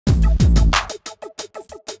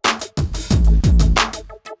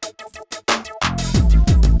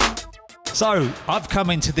So I've come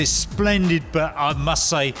into this splendid, but I must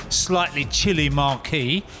say slightly chilly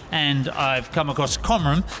marquee, and I've come across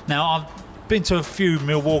Cameron. Now I've been to a few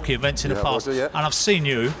Milwaukee events in the past, and I've seen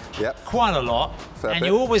you quite a lot, and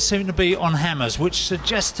you always seem to be on hammers, which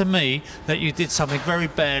suggests to me that you did something very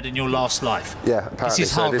bad in your last life. Yeah,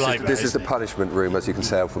 apparently. This is the punishment room, as you can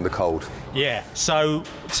tell from the cold. Yeah. So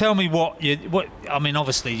tell me what I mean.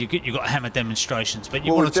 Obviously, you got hammer demonstrations, but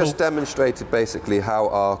you want to just demonstrated basically how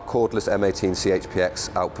our cordless M18 CHPX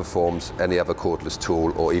outperforms any other cordless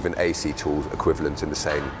tool or even AC tool equivalent in the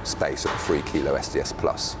same space of a 3 kilo SDS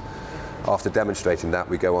Plus. After demonstrating that,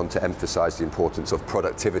 we go on to emphasize the importance of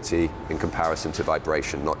productivity in comparison to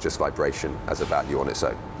vibration, not just vibration as a value on its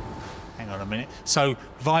own. Hang on a minute. So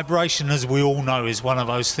vibration, as we all know, is one of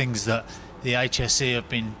those things that the HSE have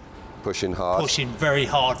been pushing very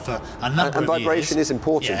hard for a number of years. And vibration is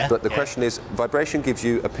important, but the question is, vibration gives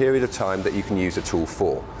you a period of time that you can use a tool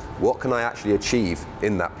for. What can I actually achieve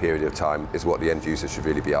in that period of time is what the end user should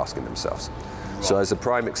really be asking themselves. Right. So as a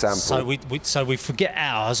prime example... So we forget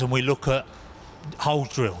hours and we look at holes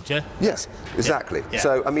drilled, yeah? Yes, exactly. Yeah.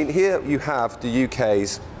 So, I mean, here you have the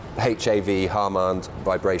UK's HAV, Harman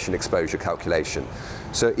vibration exposure calculation.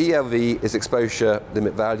 So ELV is exposure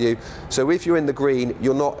limit value. So if you're in the green,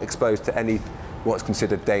 you're not exposed to any what's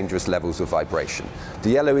considered dangerous levels of vibration. The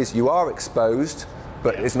yellow is you are exposed,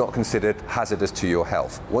 but it's not considered hazardous to your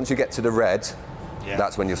health. Once you get to the red,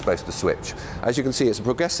 that's when you're supposed to switch. As you can see, it's a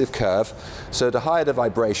progressive curve. So the higher the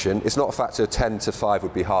vibration, it's not a factor of 10 to 5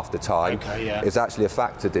 would be half the time. It's actually a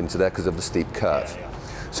factored into there because of the steep curve.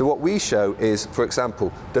 So what we show is, for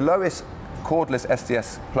example, the lowest cordless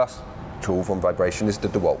SDS Plus tool from vibration is the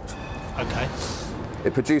DeWalt.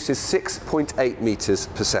 It produces 6.8 meters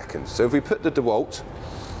per second. So if we put the DeWalt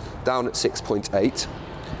down at 6.8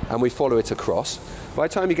 and we follow it across, by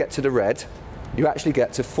the time you get to the red, you actually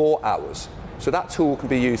get to 4 hours. So that tool can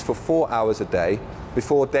be used for 4 hours a day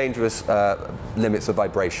before dangerous limits of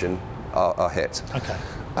vibration are hit.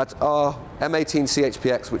 At our M18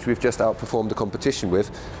 CHPX, which we've just outperformed the competition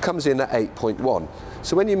with, comes in at 8.1.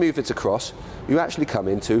 So when you move it across, you actually come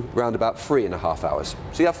into around about 3.5 hours.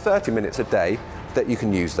 So you have 30 minutes a day that you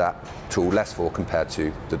can use that tool less for compared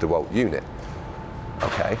to the DeWalt unit.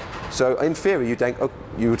 So in theory,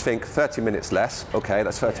 you would think 30 minutes less,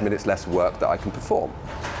 that's 30 minutes less work that I can perform.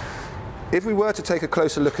 If we were to take a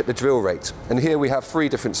closer look at the drill rate, and here we have 3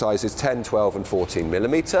 different sizes, 10, 12 and 14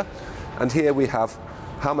 millimeter, and here we have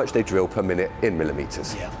how much they drill per minute in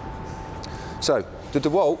millimeters. So the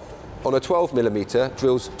DeWalt on a 12 millimeter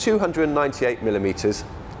drills 298 millimeters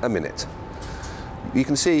a minute. You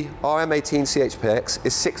can see our M18 CHPX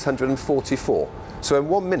is 644. So in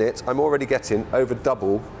 1 minute, I'm already getting over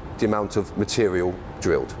double the amount of material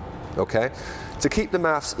drilled. To keep the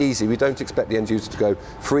maths easy, we don't expect the end user to go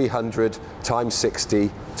 300 times 60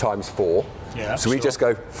 times 4. So we just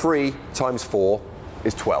go 3 times 4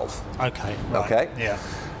 is 12.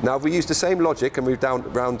 Now if we use the same logic and we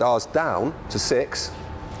round ours down to 6,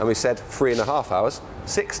 and we said 3.5 hours,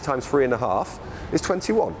 6 times 3.5 is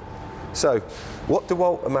 21. So what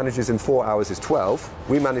DeWalt manages in 4 hours is 12,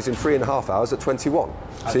 we manage in 3.5 hours at 21.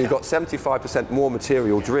 So you've got 75% more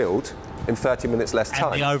material drilled in 30 minutes less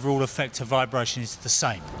time. And the overall effect of vibration is the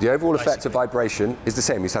same? The overall effect of vibration is the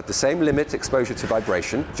same. He's had the same limit exposure to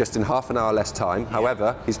vibration, just in half an hour less time.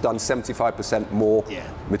 However, he's done 75% more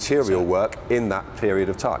material work in that period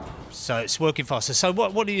of time. So it's working faster. So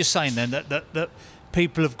what are you saying then? That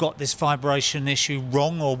people have got this vibration issue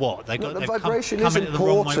wrong, or what? The vibration is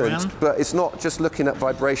important, but it's not just looking at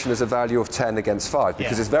vibration as a value of 10 against 5,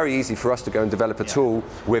 because it's very easy for us to go and develop a tool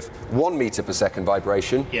with 1 meter per second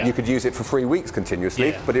vibration. You could use it for 3 weeks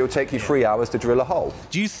continuously, but it will take you 3 hours to drill a hole.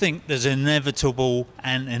 Do you think there's an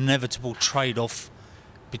inevitable trade-off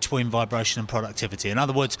between vibration and productivity? In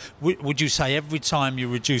other words, would you say every time you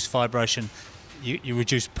reduce vibration, you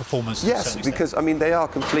reduce performance? Yes, because I mean they are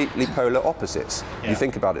completely polar opposites. You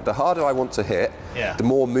think about it, the harder I want to hit, the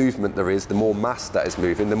more movement there is, the more mass that is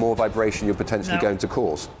moving, the more vibration you're potentially going to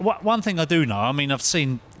cause. One thing I do know, I mean I've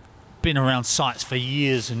been around sites for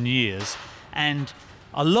years and years, and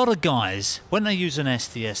a lot of guys, when they use an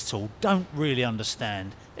SDS tool, don't really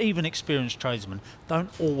understand, even experienced tradesmen, don't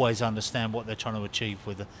always understand what they're trying to achieve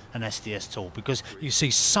with an SDS tool, because you see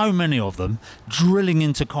so many of them drilling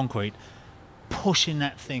into concrete, pushing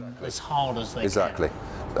that thing as hard as they can.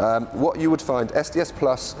 What you would find, SDS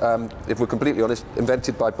Plus, if we're completely honest,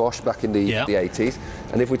 invented by Bosch back in the 80s,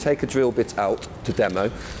 and if we take a drill bit out to demo,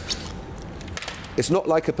 it's not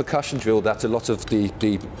like a percussion drill that a lot of the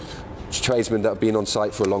tradesmen that have been on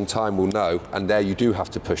site for a long time will know, and there you do have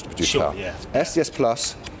to push to produce power. SDS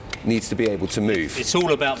Plus needs to be able to move. It's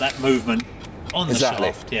all about that movement on the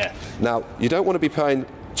shaft. Yeah. Now, you don't want to be applying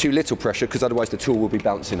too little pressure, because otherwise the tool will be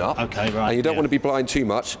bouncing up. Okay, right. And you don't want to be applying too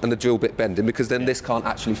much and the drill bit bending, because then this can't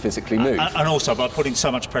actually physically move. And also, by putting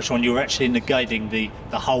so much pressure on, you're actually negating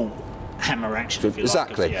the whole hammer action, if you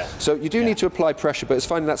exactly. Like. So you do need to apply pressure, but it's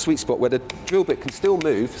finding that sweet spot where the drill bit can still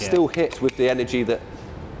move, still hit with the energy that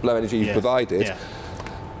low energy you've provided,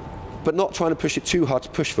 but not trying to push it too hard to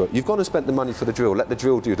push for it. You've gone and spent the money for the drill. Let the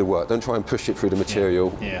drill do the work. Don't try and push it through the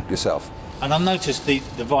material yourself. And I've noticed the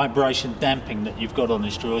vibration damping that you've got on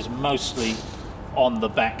this drill is mostly on the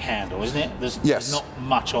back handle, isn't it? There's not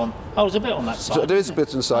much on. Oh, there's a bit on that side. So there is a bit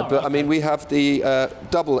on the side, but I mean, we have the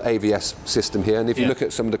double AVS system here, and if you look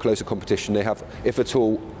at some of the closer competition, they have, if at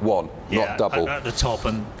all, one, not double. At the top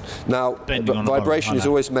and now, vibration is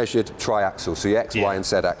always measured triaxial, so your X, Y, and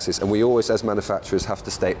Z axis, and we always, as manufacturers, have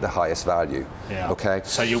to state the highest value. Okay.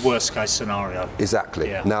 So your worst case scenario. Exactly.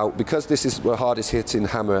 Now, because this is the hardest hitting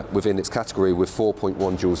hammer within its category with 4.1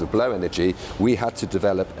 joules of blow energy, we had to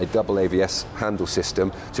develop a double AVS handle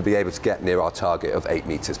system to be able to get near our target of 8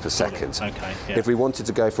 meters per second. Okay, If we wanted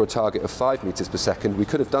to go for a target of 5 meters per second, we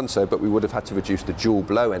could have done so, but we would have had to reduce the joule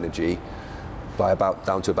blow energy by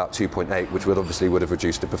down to about 2.8, which would have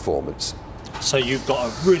reduced the performance. So you've got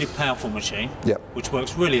a really powerful machine, which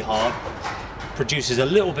works really hard, produces a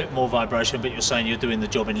little bit more vibration, but you're saying you're doing the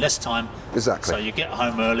job in less time. Exactly. So you get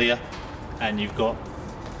home earlier, and you've got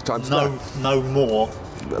no more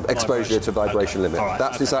exposure to vibration limit.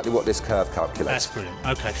 That's exactly what this curve calculates. That's brilliant.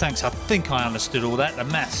 Okay, thanks. I think I understood all that. The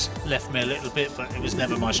maths left me a little bit, but it was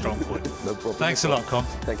never my strong point. No problem. Thanks a lot, Con.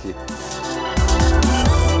 Thank you.